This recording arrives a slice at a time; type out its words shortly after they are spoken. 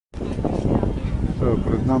Evo,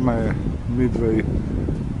 pred nama je Midway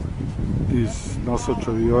iz Nosac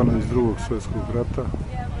aviona iz Drugog svjetskog rata,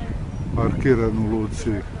 parkiran u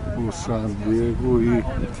luci u San Diegu i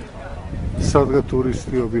sad ga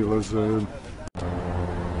turisti obilaze.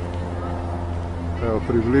 Evo,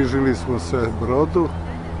 približili smo se brodu,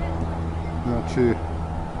 znači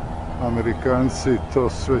Amerikanci to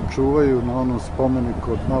sve čuvaju, na onom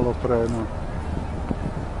spomeniku od malo pre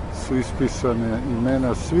su ispisane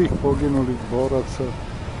imena svih poginulih boraca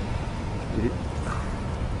i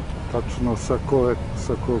tačno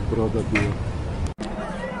sa kog broda bio.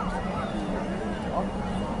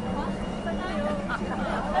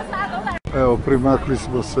 Evo, primakli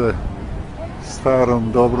smo se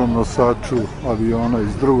starom dobrom nosaču aviona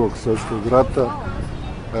iz Drugog svjetskog rata.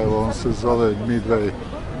 Evo, on se zove Midway.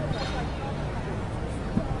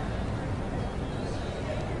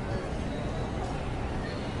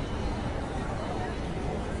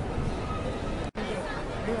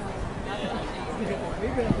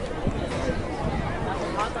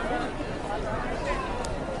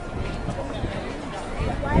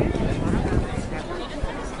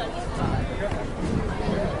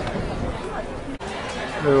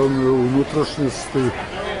 Evo me u unutrašnjosti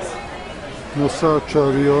nosača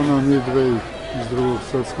aviona Midway iz Drugog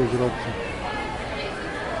svjetskog rata.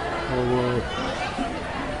 Ovo je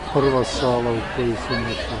prva sala u kojoj sam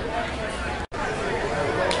našao.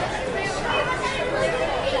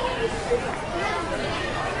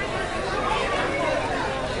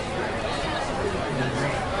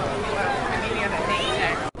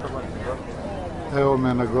 Evo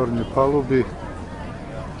me na gornjoj palubi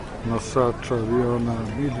nosača aviona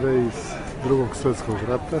Midway iz Drugog svjetskog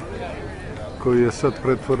rata, koji je sad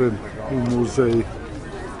pretvoren u muzej.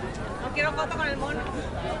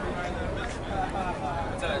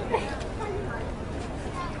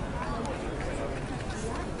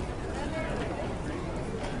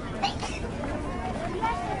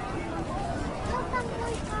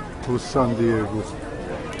 U San Diegu.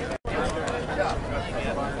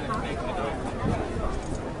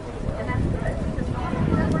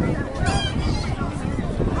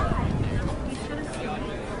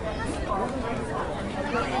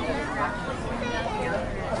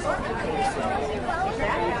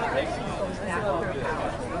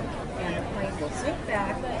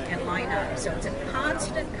 So it's a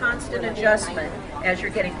constant adjustment as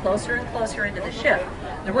you're getting closer and closer into the ship.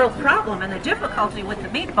 The real problem and the difficulty with the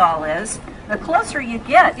meatball is the closer you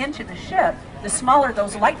get into the ship, the smaller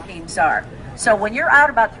those light beams are. So when you're out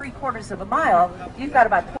about 3/4 of a mile, you've got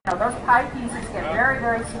about, those pie pieces get very,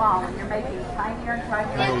 very small and you're making tinier and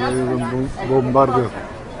tinier adjustments as you get closer.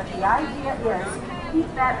 But the idea is keep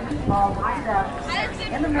that meatball lined up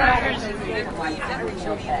in the middle of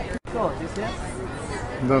the ship.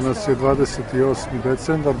 Danas je 28.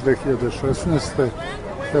 decembar 2016.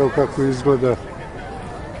 Evo kako izgleda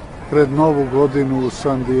pred Novu godinu u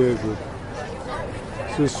San Diegu.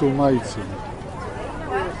 Svi su u majicama.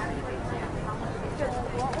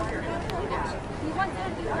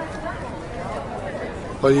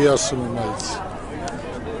 Pa i ja sam u majici.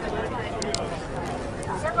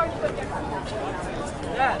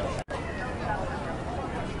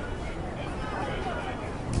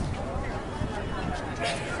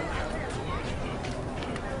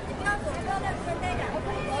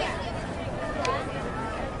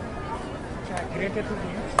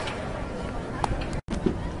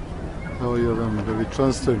 Evo jedan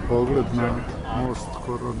veličanstven pogled na most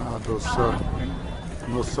Coronado sa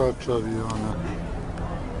nosača aviona.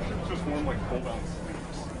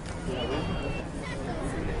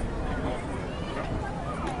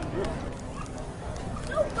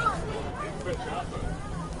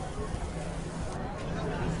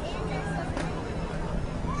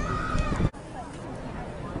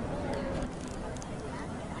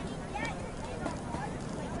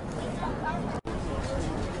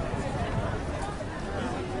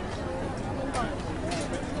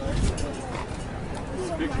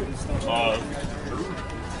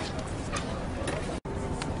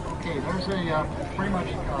 Okay, there's pretty much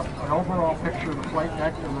an overall picture of the flight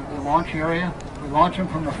deck and the launch area. We launch them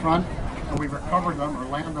from the front and we recover them or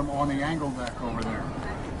land them on the angle deck over there.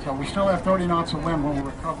 So we still have 30 knots of wind when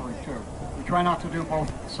we're recovering too. We try not to do both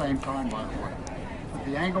at the same time, by the way. But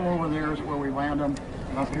the angle over there is where we land them,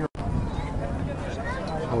 and up here.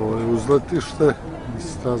 Ovo je uzletište i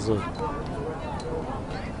staza.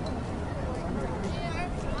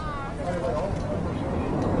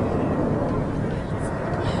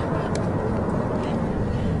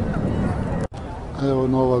 Evo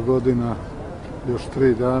Nova godina, još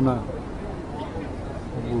 3 dana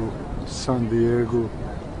u San Diegu,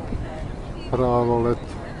 pravo leto.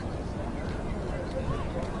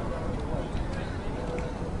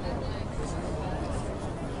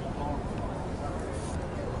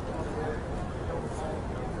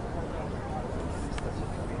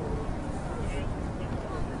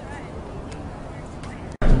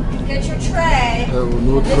 Get your tray. Evo, This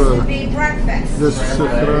unutra would be breakfast. gdje su se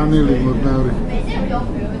hranili mornari.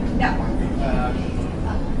 No.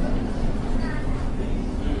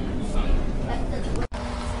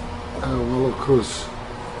 Evo, malo kroz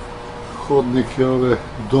hodnike ove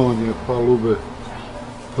donje palube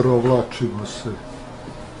provlačimo se.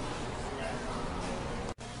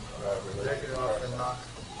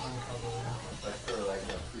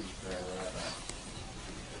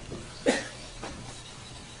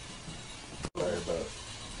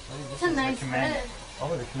 It's a nice bed.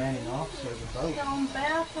 Oh, the commanding officer of the boat. Down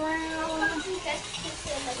bathroom.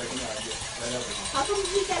 How come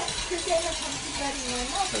he got potato pumpkin bread in your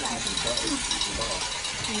mouth?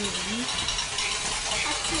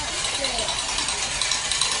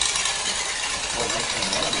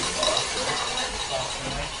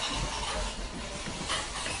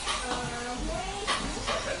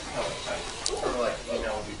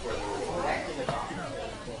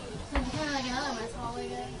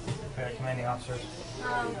 Commanding officer.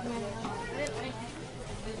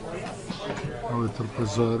 Ovo je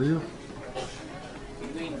trpezarija.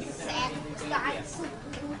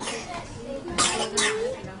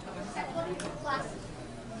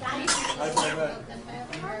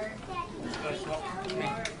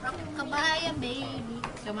 Kabaya, baby.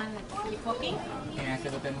 Come on, you cooking?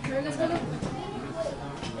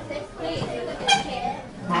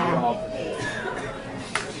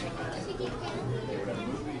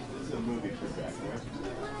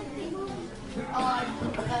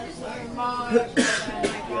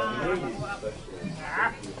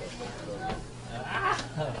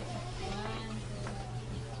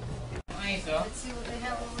 Let's see what they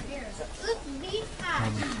have over here. Look, beef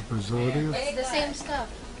patty. Trpezarija. It's the same stuff.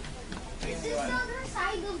 Is this the other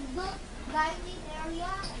side of the dining area?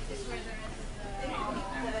 This is where the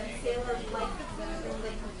sailors like the food and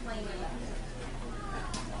they complain about it.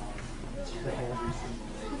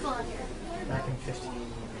 What's on here? Back in 15.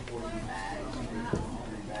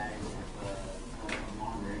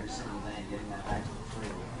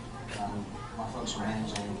 My folks were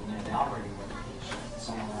managing, the operating budget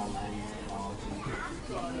somewhere around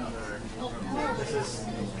 $98. This is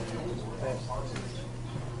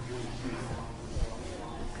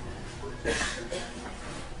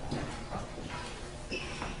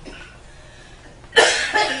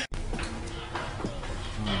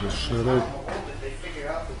Večeraj.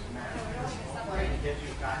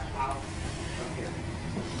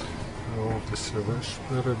 Ovdje se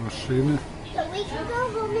vešpere, mašine. So we can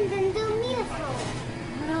go home and then do meal home.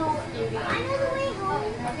 No, I know the way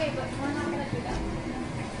home. Okay, but we're not going to do that.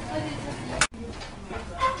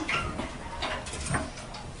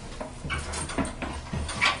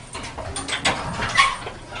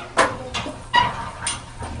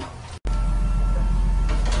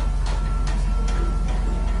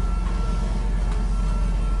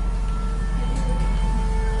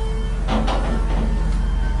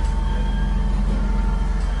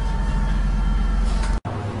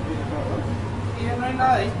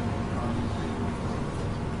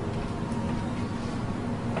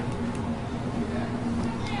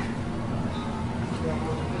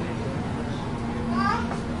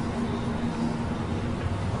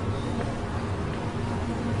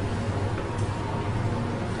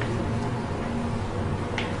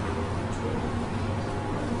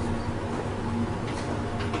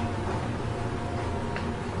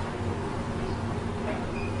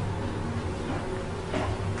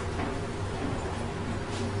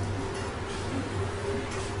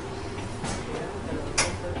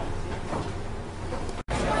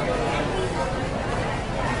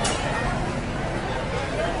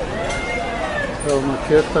 Evo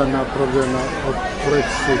maketa napravljena od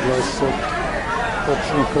pleksiglasa,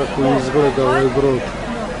 tačno kako izgleda ovaj brod.